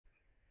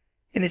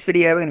In this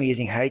video, we're going to be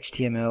using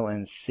HTML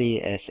and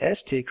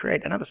CSS to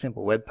create another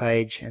simple web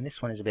page, and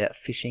this one is about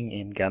fishing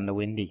in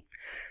Gundawindi.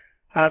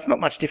 It's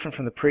not much different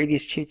from the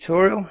previous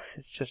tutorial.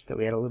 It's just that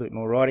we had a little bit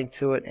more writing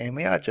to it, and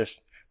we are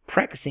just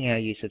practicing our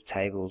use of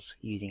tables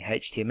using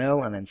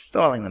HTML and then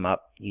styling them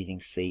up using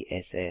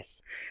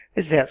CSS.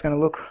 This is how it's going to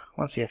look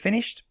once we are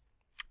finished.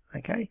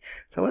 Okay,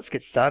 so let's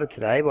get started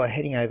today by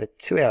heading over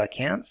to our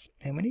accounts,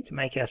 and we need to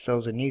make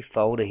ourselves a new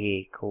folder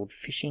here called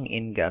Fishing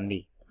in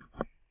Gundi.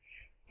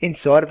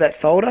 Inside of that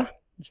folder,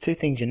 there's two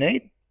things you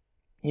need.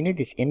 You need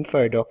this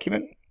info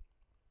document,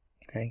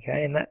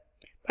 okay, and that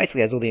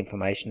basically has all the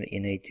information that you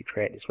need to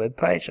create this web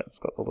page. It's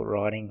got all the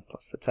writing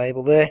plus the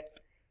table there,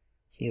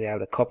 so you'll be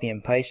able to copy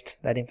and paste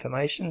that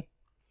information.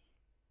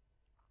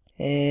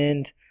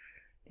 And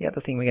the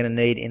other thing we're going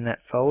to need in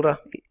that folder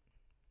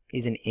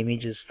is an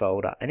images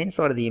folder, and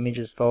inside of the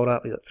images folder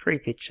we've got 3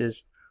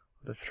 pictures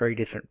of the 3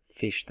 different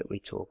fish that we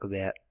talk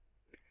about.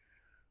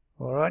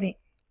 Alrighty.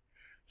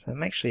 So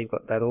make sure you've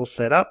got that all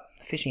set up.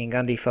 Fishing in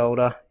Gundi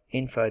folder,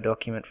 info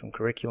document from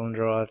curriculum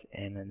drive,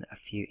 and then a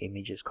few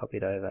images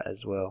copied over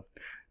as well.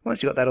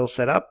 Once you've got that all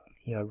set up,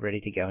 you're ready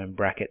to go in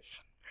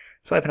brackets.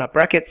 So open up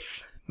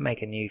brackets,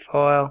 make a new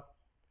file,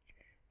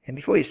 and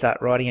before you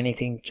start writing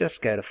anything,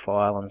 just go to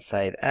File and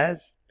Save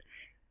As.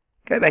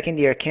 Go back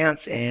into your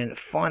accounts and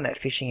find that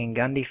Fishing in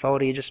Gundi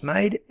folder you just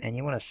made, and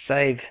you want to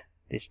save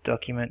this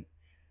document.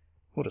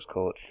 We'll just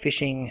call it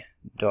fishing.html.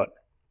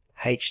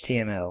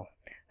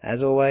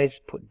 As always,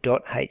 put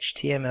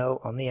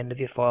 .html on the end of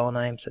your file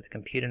name so the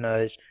computer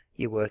knows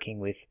you're working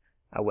with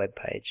a web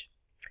page.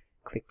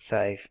 Click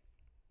Save.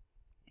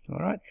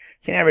 Alright,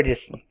 so now ready to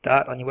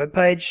start on your web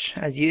page.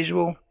 As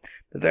usual,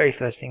 the very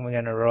first thing we're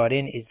going to write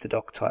in is the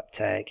doc type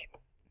tag.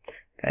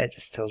 Okay, it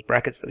just tells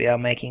brackets that we are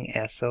making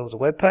ourselves a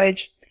web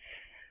page.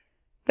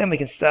 Then we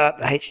can start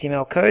the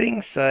HTML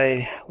coding,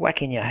 so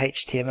whack in your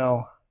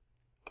HTML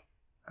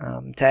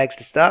tags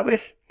to start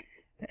with,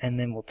 and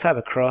then we'll tab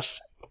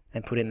across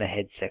and put in the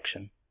head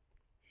section.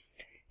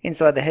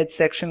 Inside the head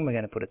section we're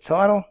going to put a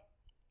title,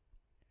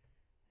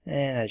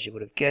 and as you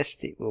would have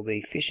guessed, it will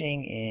be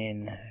Fishing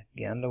in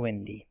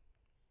Gundawindi.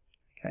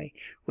 Okay,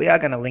 we are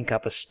going to link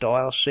up a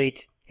style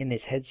sheet in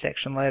this head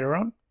section later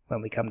on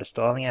when we come to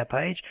styling our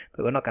page,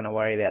 but we're not going to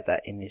worry about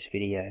that in this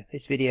video.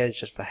 This video is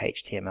just the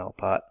HTML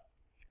part.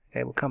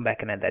 Okay, we'll come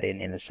back and add that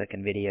in the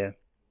second video.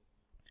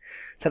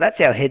 So that's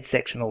our head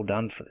section all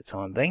done for the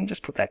time being.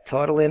 Just put that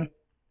title in.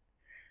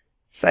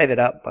 Save it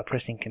up by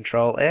pressing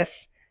Ctrl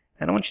S,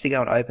 and I want you to go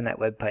and open that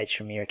web page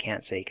from your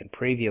account so you can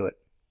preview it.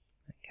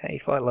 Okay,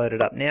 if I load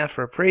it up now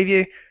for a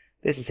preview,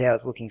 this is how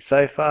it's looking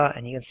so far,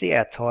 and you can see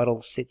our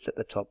title sits at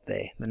the top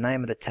there. The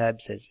name of the tab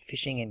says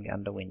Fishing in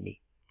Gundawindi.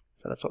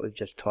 So that's what we've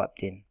just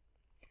typed in.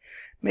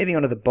 Moving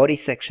on to the body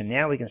section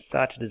now, we can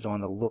start to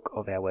design the look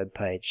of our web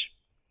page.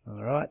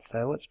 Alright,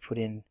 so let's put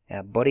in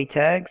our body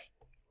tags.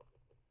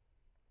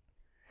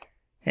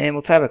 And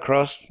we'll tab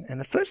across, and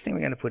the first thing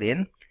we're going to put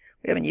in,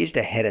 we haven't used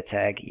a header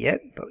tag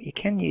yet, but you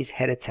can use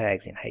header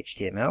tags in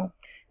HTML,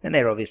 and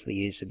they're obviously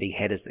used for big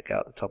headers that go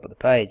at the top of the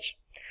page.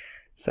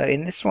 So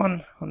in this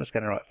one, I'm just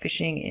going to write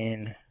Fishing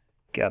in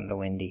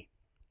Gundawindi.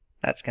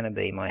 That's going to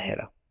be my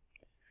header.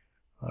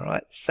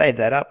 Alright, save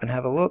that up and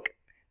have a look,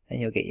 and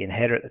you'll get your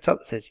header at the top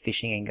that says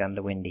Fishing in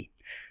Gundawindi.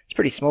 It's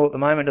pretty small at the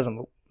moment, doesn't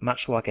look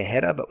much like a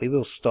header, but we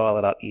will style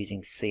it up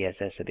using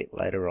CSS a bit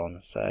later on,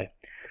 so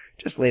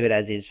just leave it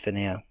as is for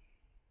now.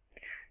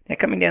 Now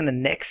coming down the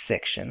next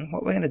section,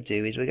 what we're going to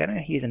do is we're going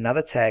to use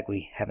another tag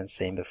we haven't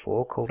seen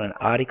before called an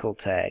article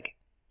tag.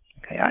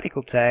 Okay,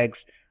 article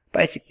tags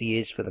basically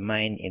used for the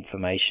main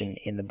information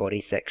in the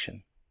body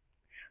section.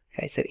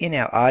 Okay, so in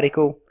our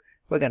article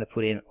we're going to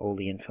put in all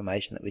the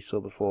information that we saw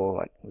before,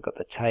 like we've got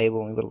the table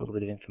and we've got a little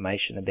bit of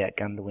information about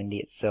Gundawindi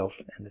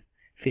itself and the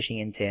fishing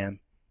in town.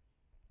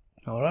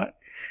 Alright,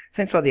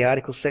 so inside the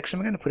article section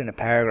we're going to put in a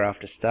paragraph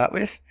to start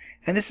with,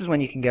 and this is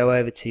when you can go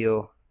over to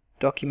your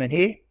document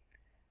here,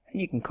 and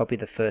you can copy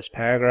the first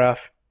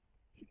paragraph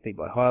simply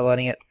by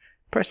highlighting it,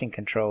 pressing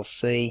Ctrl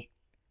C,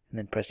 and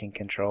then pressing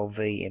Ctrl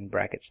V in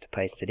brackets to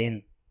paste it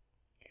in.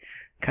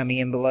 Coming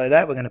in below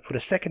that, we're going to put a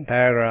second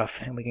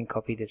paragraph, and we can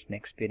copy this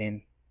next bit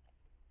in.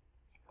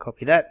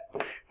 Copy that,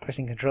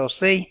 pressing Ctrl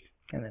C,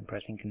 and then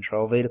pressing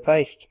Ctrl V to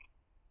paste.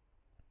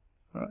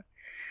 Alright.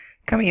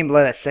 Coming in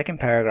below that second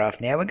paragraph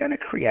now, we're going to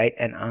create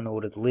an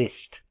unordered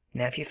list.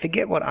 Now if you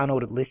forget what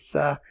unordered lists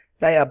are,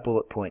 they are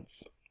bullet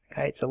points.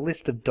 Okay, it's a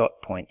list of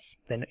dot points.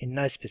 They're in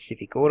no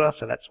specific order,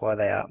 so that's why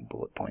they are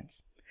bullet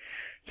points.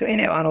 So in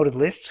our unordered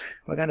list,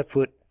 we're going to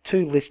put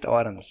 2 list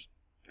items.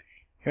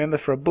 Remember,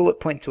 for a bullet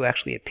point to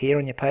actually appear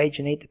on your page,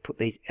 you need to put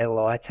these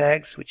LI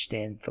tags, which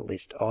stand for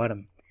list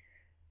item.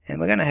 And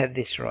we're going to have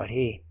this right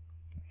here.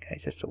 Okay,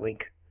 it's just a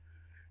link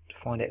to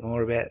find out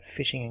more about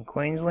fishing in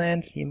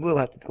Queensland. You will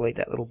have to delete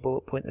that little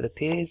bullet point that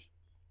appears.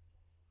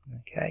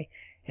 Okay,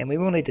 and we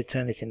will need to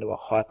turn this into a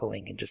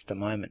hyperlink in just a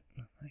moment.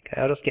 Okay,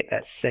 I'll just get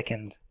that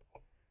second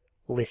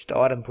list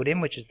item put in,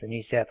 which is the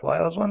New South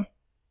Wales one.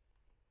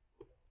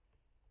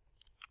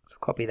 So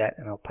copy that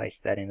and I'll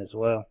paste that in as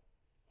well.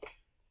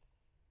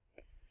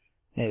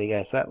 There we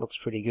go, so that looks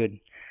pretty good.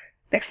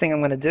 Next thing I'm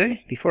going to do,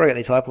 before I get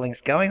these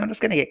hyperlinks going, I'm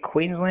just going to get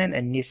Queensland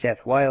and New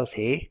South Wales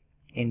here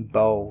in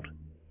bold.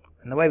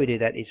 And the way we do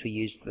that is we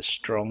use the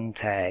strong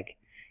tag.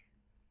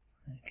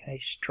 Okay,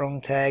 strong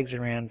tags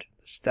around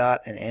the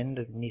start and end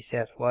of New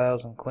South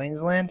Wales and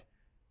Queensland.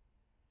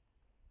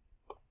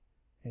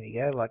 There we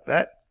go, like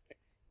that.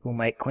 We'll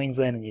make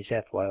Queensland and New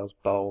South Wales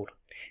bold.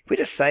 If we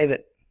just save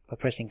it by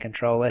pressing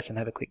Ctrl S and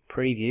have a quick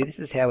preview, this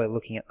is how we're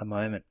looking at the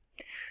moment.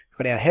 We've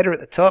got our header at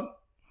the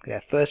top, we've got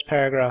our first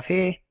paragraph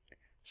here,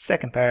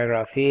 second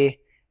paragraph here,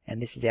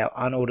 and this is our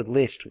unordered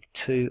list with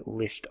 2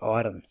 list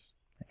items.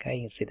 Okay,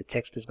 you can see the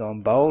text has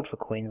gone bold for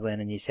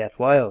Queensland and New South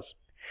Wales.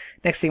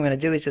 Next thing we're going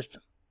to do is just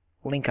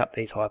link up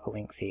these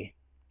hyperlinks here.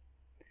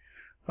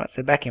 Right,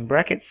 so back in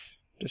brackets,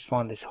 just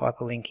find this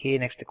hyperlink here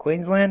next to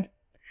Queensland.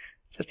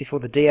 Just before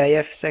the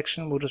DAF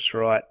section, we'll just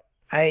write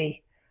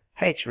A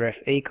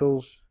href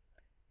equals,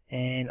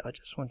 and I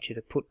just want you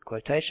to put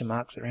quotation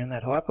marks around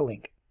that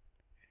hyperlink.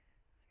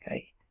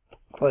 Okay,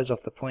 close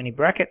off the pointy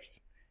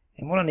brackets,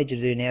 and what I need you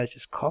to do now is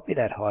just copy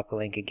that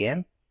hyperlink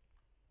again.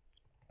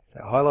 So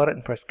highlight it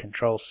and press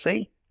Ctrl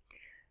C,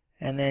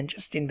 and then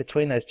just in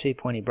between those 2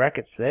 pointy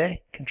brackets there,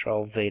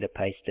 Ctrl V to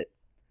paste it.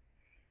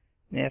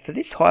 Now for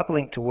this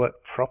hyperlink to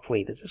work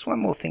properly, there's just one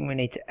more thing we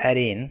need to add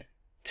in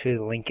to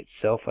the link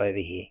itself over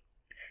here.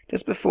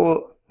 Just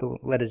before the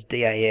letters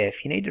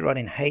DAF, you need to write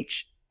in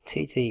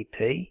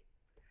http://.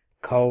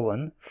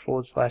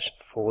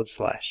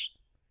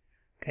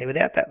 Okay,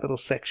 without that little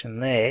section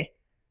there,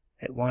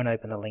 it won't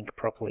open the link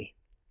properly.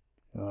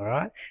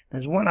 Alright,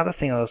 there's one other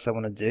thing I also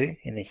want to do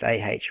in this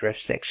ahref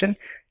section.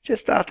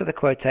 Just after the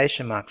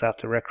quotation marks,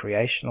 after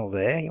recreational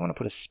there, you want to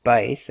put a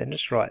space and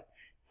just write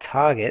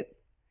target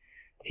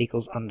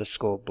equals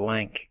underscore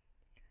blank.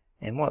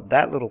 And what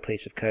that little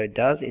piece of code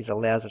does is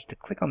allows us to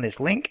click on this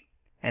link,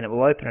 and it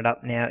will open it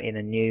up now in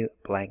a new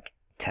blank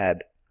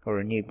tab or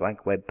a new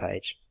blank web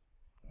page.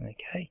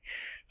 Okay,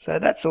 so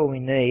that's all we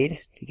need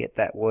to get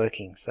that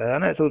working. So I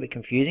know it's a little bit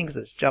confusing because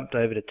it's jumped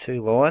over to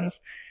 2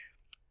 lines,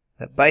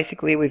 but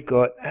basically we've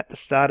got at the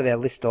start of our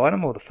list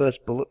item, or the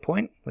first bullet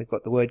point, we've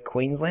got the word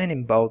Queensland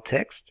in bold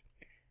text.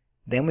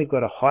 Then we've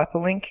got a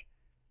hyperlink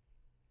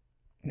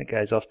that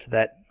goes off to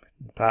that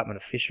Department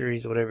of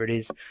Fisheries or whatever it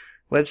is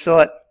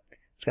website.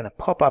 It's going to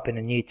pop up in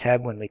a new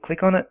tab when we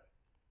click on it.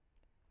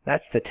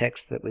 That's the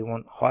text that we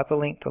want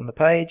hyperlinked on the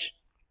page,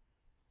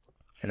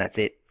 and that's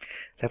it.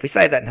 So if we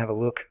save that and have a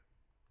look,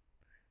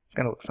 it's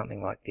going to look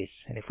something like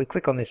this. And if we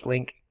click on this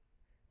link,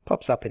 it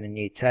pops up in a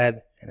new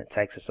tab, and it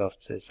takes us off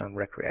to some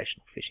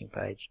recreational fishing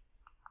page.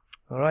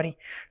 Alrighty,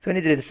 so we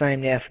need to do the same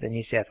now for the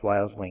New South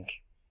Wales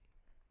link.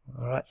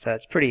 Alright, so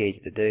it's pretty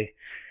easy to do.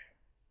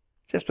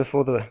 Just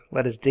before the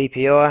letters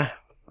DPI,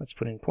 let's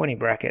put in pointy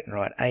bracket and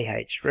write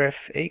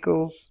ahref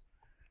equals,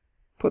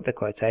 put the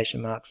quotation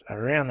marks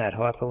around that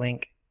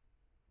hyperlink,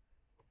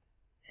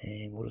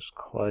 and we'll just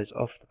close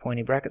off the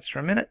pointy brackets for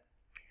a minute.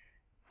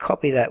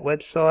 Copy that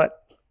website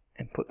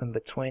and put them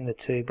between the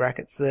 2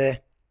 brackets there.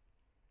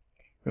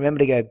 Remember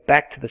to go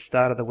back to the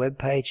start of the web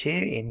page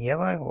here in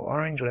yellow or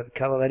orange, whatever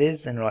color that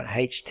is, and write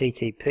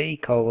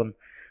http://.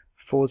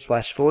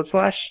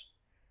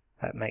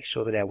 That makes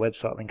sure that our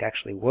website link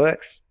actually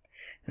works.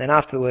 And then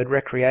after the word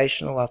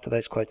recreational, after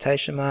those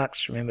quotation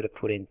marks, remember to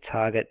put in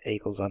target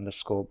equals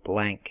underscore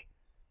blank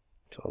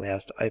to allow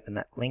us to open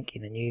that link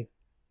in a new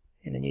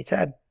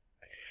tab.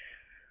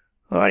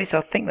 Alrighty, so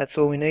I think that's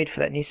all we need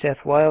for that New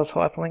South Wales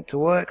hyperlink to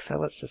work, so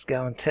let's just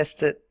go and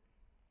test it.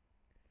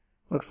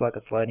 Looks like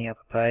it's loading up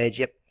a page.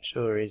 Yep,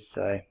 sure is,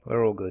 so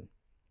we're all good.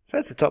 So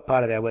that's the top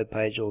part of our web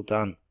page all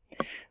done.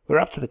 We're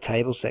up to the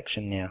table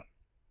section now.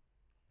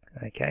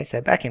 Okay, so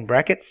back in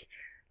brackets,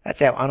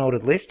 that's our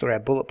unordered list, or our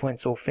bullet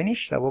points all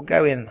finished, so we'll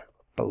go in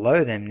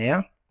below them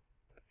now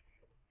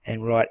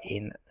and write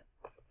in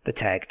the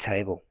tag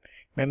table.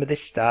 Remember,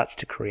 this starts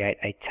to create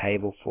a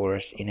table for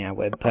us in our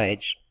web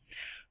page.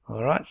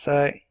 Alright,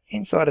 so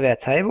inside of our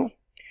table,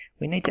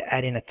 we need to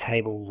add in a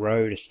table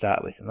row to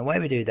start with. And the way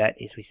we do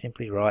that is we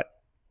simply write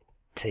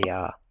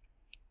TR.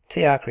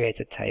 TR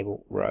creates a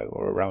table row,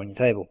 or a row in your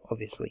table,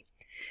 obviously.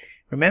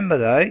 Remember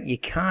though, you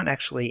can't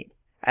actually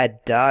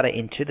add data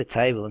into the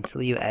table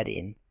until you add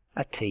in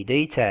a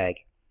TD tag.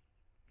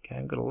 Okay,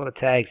 we've got a lot of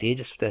tags here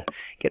just to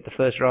get the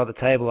first row of the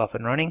table up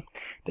and running.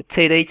 But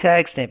TD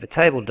tags stand for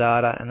table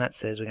data, and that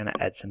says we're going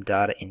to add some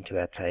data into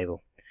our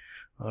table.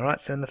 Alright,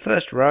 so in the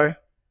first row,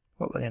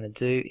 what we're going to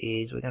do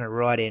is we're going to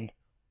write in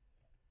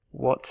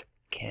what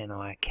can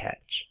I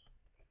catch.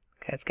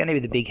 Okay, it's going to be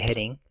the big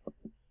heading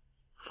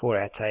for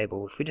our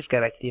table. If we just go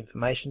back to the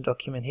information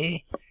document here,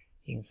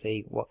 you can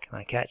see what can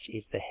I catch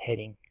is the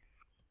heading,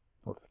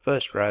 or the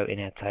first row in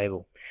our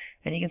table.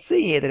 And you can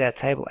see here that our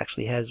table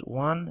actually has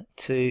 1,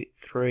 2,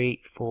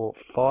 3, 4,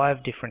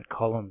 5 different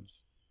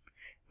columns.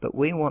 But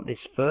we want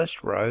this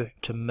first row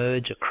to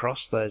merge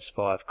across those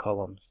 5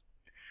 columns.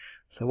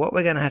 So what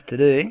we're going to have to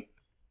do,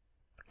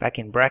 back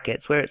in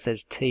brackets where it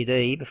says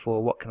TD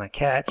before what can I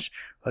catch,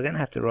 we're going to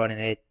have to write in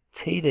there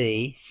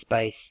TD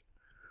space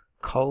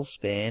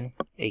colspan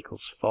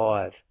equals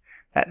 5.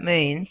 That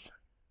means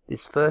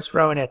this first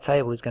row in our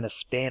table is going to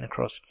span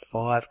across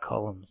 5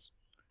 columns.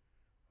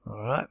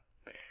 Alright,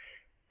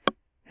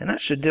 and that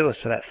should do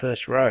us for that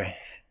first row.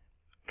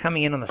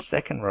 Coming in on the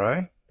second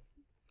row,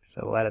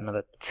 so we'll add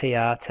another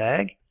TR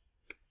tag.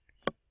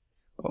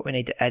 What we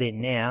need to add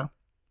in now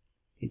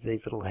is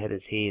these little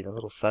headers here, the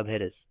little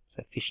subheaders.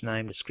 So fish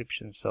name,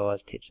 description,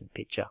 size, tips, and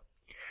picture.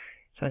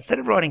 So instead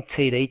of writing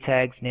TD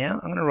tags now,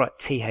 I'm going to write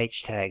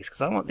TH tags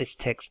because I want this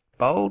text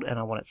bold and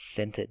I want it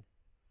centered.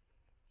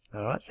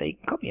 Alright, so you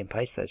can copy and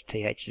paste those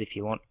THs if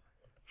you want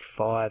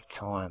 5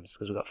 times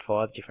because we've got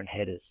 5 different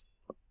headers.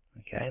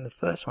 Okay, and the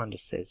first one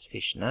just says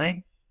fish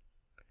name.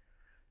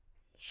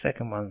 The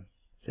second one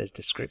says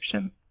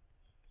description.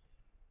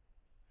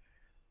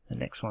 The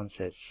next one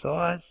says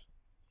size.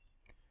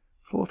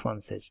 Fourth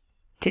one says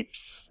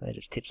tips, so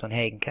just tips on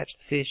how you can catch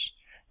the fish.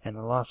 And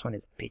the last one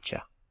is a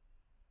picture.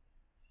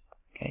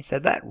 Okay, so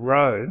that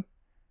row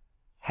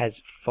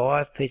has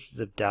 5 pieces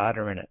of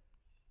data in it.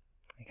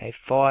 Okay,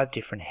 5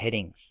 different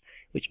headings,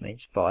 which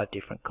means 5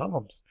 different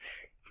columns.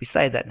 If we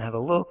save that and have a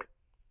look,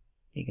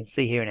 you can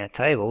see here in our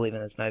table, even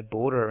though there's no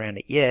border around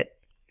it yet,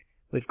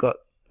 we've got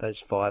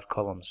those 5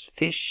 columns: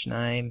 fish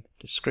name,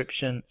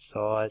 description,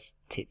 size,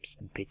 tips,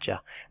 and picture.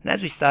 And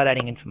as we start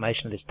adding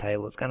information to this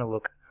table, it's going to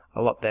look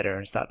a lot better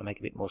and start to make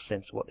a bit more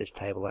sense of what this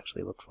table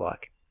actually looks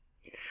like.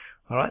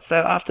 Alright, so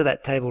after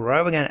that table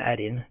row, we're going to add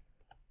in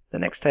the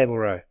next table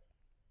row.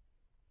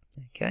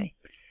 Okay,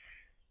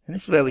 and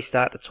this is where we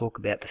start to talk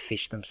about the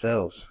fish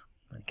themselves.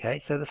 Okay,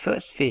 so the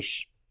first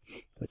fish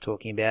we're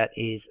talking about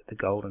is the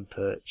golden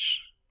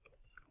perch,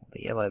 or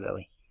the yellow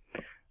belly.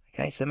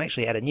 Okay, so make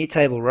sure you add a new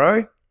table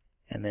row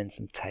and then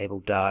some table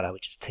data,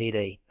 which is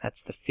TD.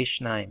 That's the fish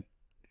name.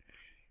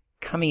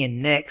 Coming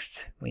in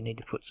next, we need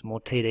to put some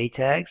more TD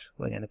tags.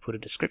 We're going to put a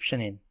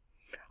description in.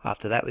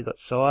 After that, we've got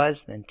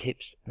size, then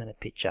tips, and then a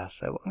picture.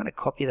 So I'm going to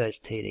copy those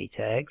TD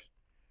tags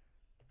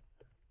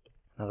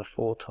another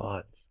 4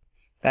 times.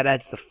 That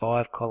adds the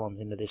 5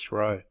 columns into this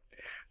row.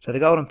 So the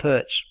golden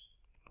perch,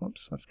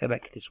 oops, let's go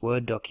back to this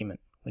Word document.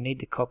 We need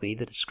to copy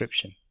the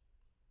description.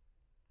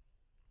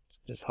 So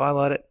just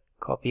highlight it,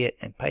 copy it,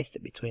 and paste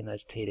it between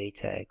those TD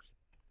tags.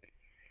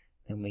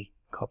 Then we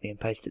copy and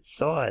paste its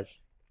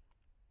size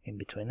in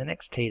between the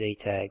next TD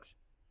tags.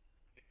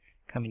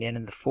 Coming down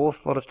in the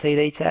 4th lot of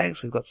TD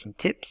tags, we've got some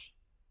tips.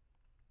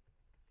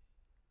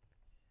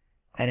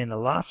 And in the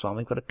last one,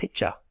 we've got a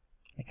picture.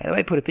 Okay, the way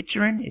we put a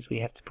picture in is we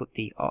have to put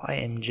the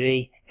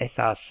img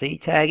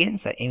src tag in,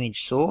 so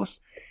image source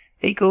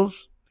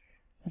equals,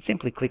 and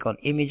simply click on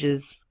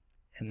images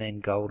and then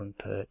golden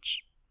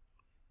perch.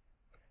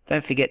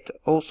 Don't forget to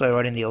also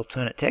write in the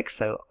alternate text,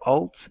 so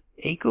alt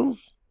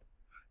equals,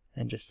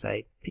 and just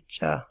say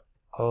picture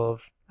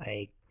of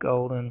a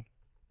golden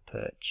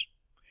perch.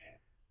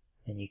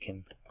 And you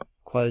can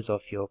close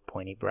off your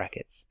pointy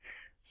brackets.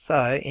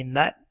 So in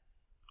that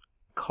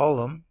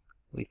column,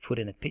 we've put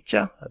in a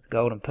picture of the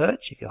golden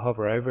perch. If you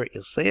hover over it,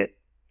 you'll see it.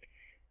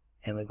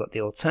 And we've got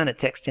the alternate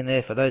text in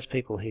there for those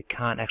people who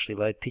can't actually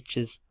load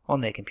pictures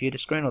on their computer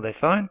screen or their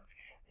phone.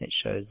 And it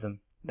shows them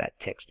that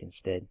text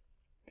instead.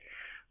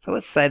 So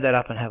let's save that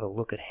up and have a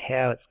look at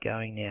how it's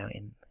going now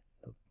in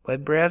the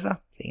web browser.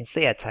 So you can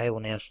see our table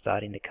now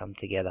starting to come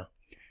together.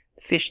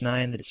 The fish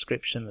name, the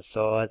description, the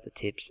size, the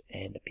tips,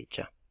 and a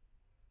picture.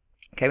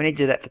 Okay, we need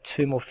to do that for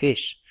 2 more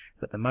fish.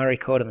 We've got the Murray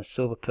cod and the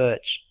silver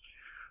perch.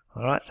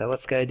 Alright, so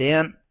let's go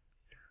down,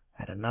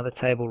 add another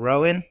table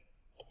row in.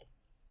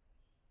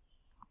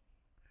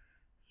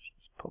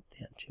 Just pop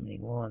down too many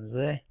lines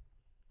there.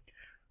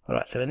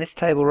 Alright, so in this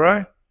table row,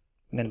 I'm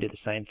going to do the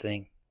same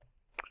thing.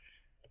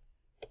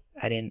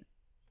 Add in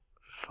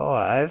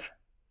 5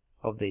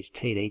 of these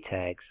TD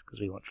tags, because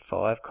we want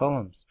 5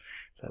 columns.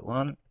 So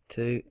 1,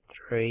 2,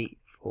 3,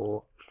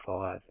 4,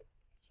 5.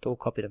 Just all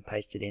copied and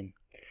pasted in.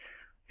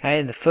 Okay,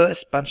 in the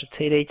first bunch of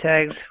TD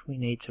tags, we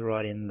need to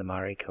write in the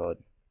Murray cod.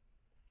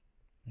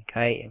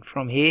 Okay, and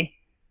from here,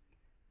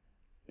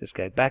 just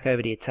go back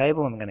over to your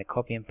table. I'm going to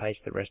copy and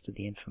paste the rest of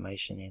the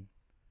information in.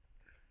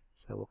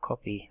 So we'll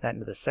copy that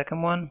into the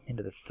second one,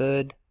 into the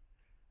third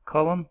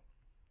column.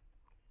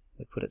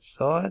 We put its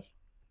size.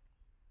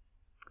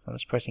 So I'm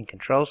just pressing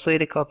Control-C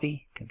to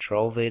copy,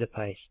 Control-V to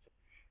paste.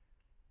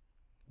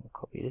 We'll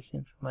copy this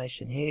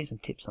information here, some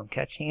tips on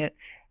catching it,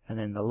 and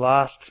then the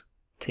last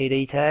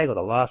TD tag, or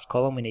the last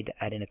column, we need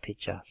to add in a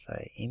picture.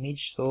 So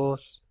image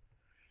source,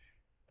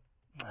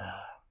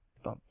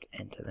 bumped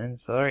enter then,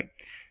 sorry,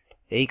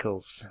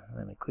 equals,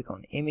 then we click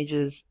on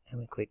images and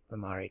we click the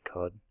Murray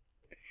cod.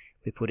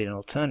 We put in an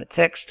alternate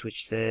text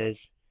which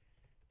says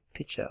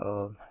picture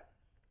of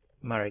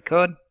Murray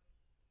cod,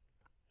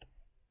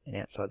 and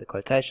outside the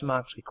quotation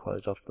marks we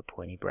close off the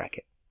pointy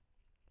bracket.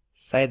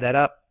 Save that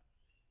up,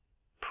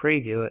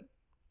 preview it,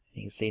 and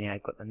you can see now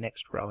I've got the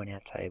next row in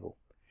our table.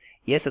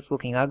 Yes, it's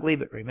looking ugly,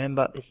 but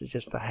remember this is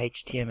just the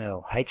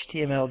HTML.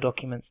 HTML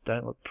documents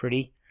don't look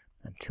pretty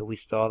until we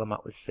style them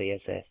up with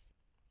CSS.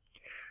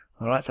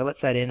 Alright, so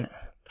let's add in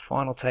the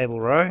final table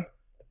row.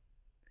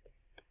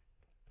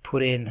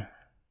 Put in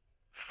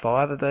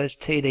 5 of those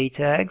TD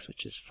tags,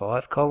 which is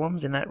 5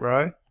 columns in that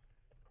row.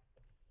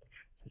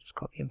 So just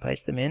copy and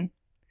paste them in.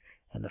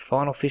 And the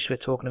final fish we're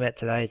talking about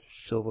today is the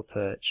silver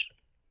perch.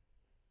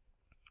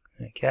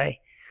 Okay,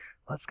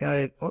 let's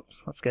go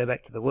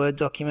back to the Word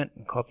document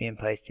and copy and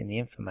paste in the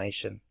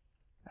information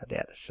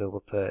about the silver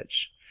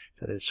perch.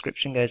 So the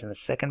description goes in the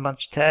second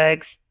bunch of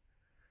tags.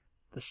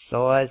 The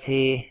size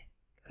here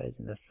goes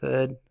in the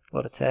third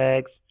lot of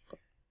tags.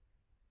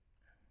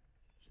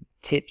 Some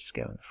tips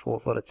go in the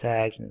fourth lot of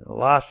tags, and in the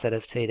last set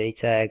of TD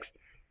tags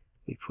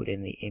we put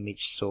in the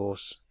image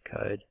source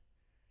code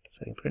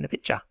so we can put in a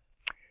picture.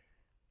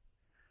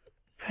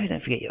 Okay,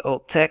 don't forget your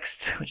alt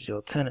text, which is your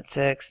alternate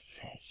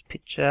text. It's a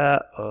picture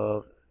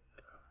of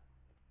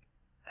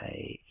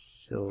a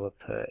silver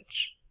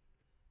perch.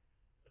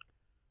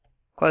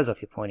 Close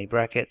off your pointy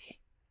brackets,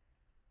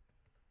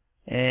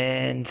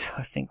 and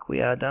I think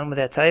we are done with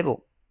our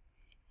table.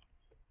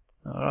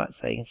 Alright,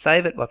 so you can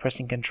save it by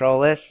pressing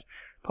Ctrl S,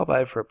 pop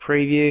over for a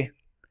preview.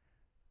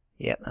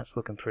 Yep, that's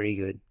looking pretty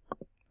good.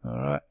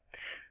 Alright,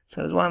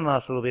 so there's one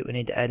last little bit we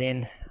need to add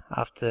in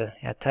after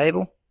our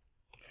table.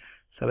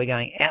 So we're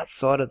going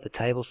outside of the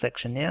table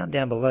section now,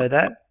 down below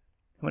that.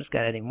 We're just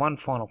going to add in one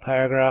final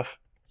paragraph,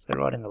 so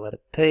write in the letter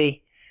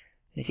P.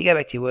 And if you go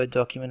back to your Word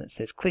document, it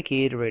says, click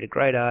here to read a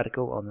great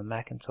article on the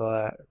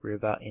McIntyre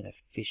River in a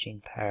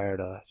fishing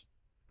paradise.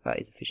 That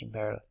is a fishing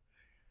paradise.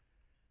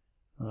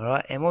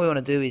 Alright, and what we want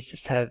to do is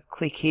just have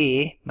click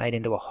here made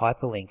into a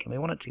hyperlink, and we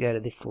want it to go to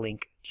this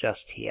link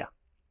just here.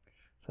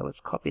 So let's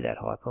copy that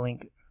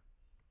hyperlink.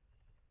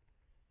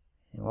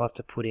 And we'll have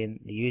to put in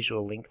the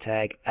usual link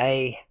tag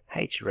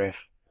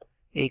ahref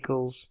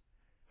equals,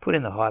 put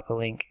in the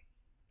hyperlink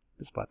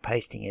just by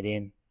pasting it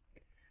in.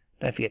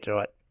 Don't forget to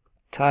write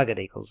target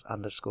equals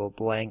underscore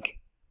blank.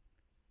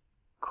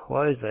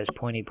 Close those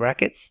pointy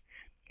brackets,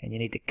 and you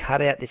need to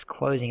cut out this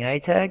closing A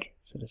tag.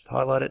 So just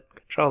highlight it,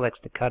 Control X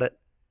to cut it,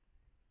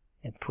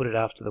 and put it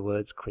after the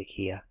words click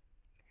here.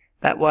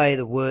 That way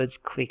the words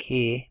click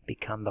here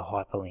become the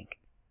hyperlink.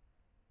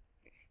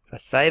 If I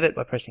save it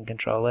by pressing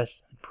Ctrl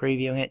S and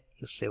previewing it,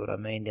 you'll see what I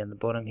mean down the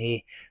bottom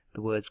here.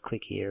 The words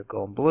click here have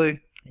gone blue,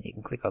 and you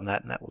can click on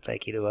that and that will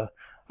take you to an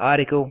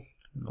article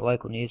in the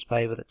local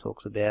newspaper that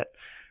talks about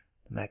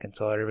the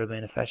McIntyre River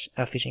being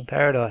a fishing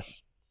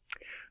paradise.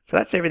 So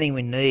that's everything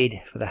we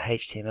need for the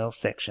HTML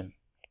section.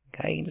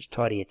 Okay, you can just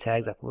tidy your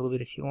tags up a little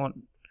bit if you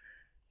want.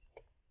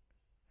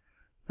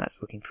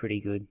 That's looking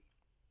pretty good.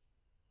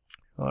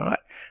 Alright,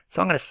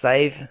 so I'm going to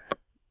save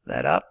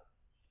that up,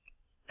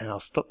 and I'll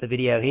stop the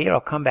video here.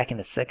 I'll come back in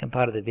the second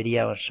part of the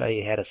video and show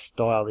you how to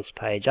style this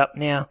page up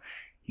now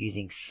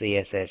using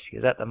CSS,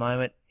 because at the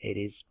moment it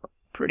is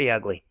pretty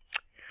ugly.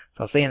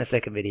 So I'll see you in the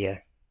second video.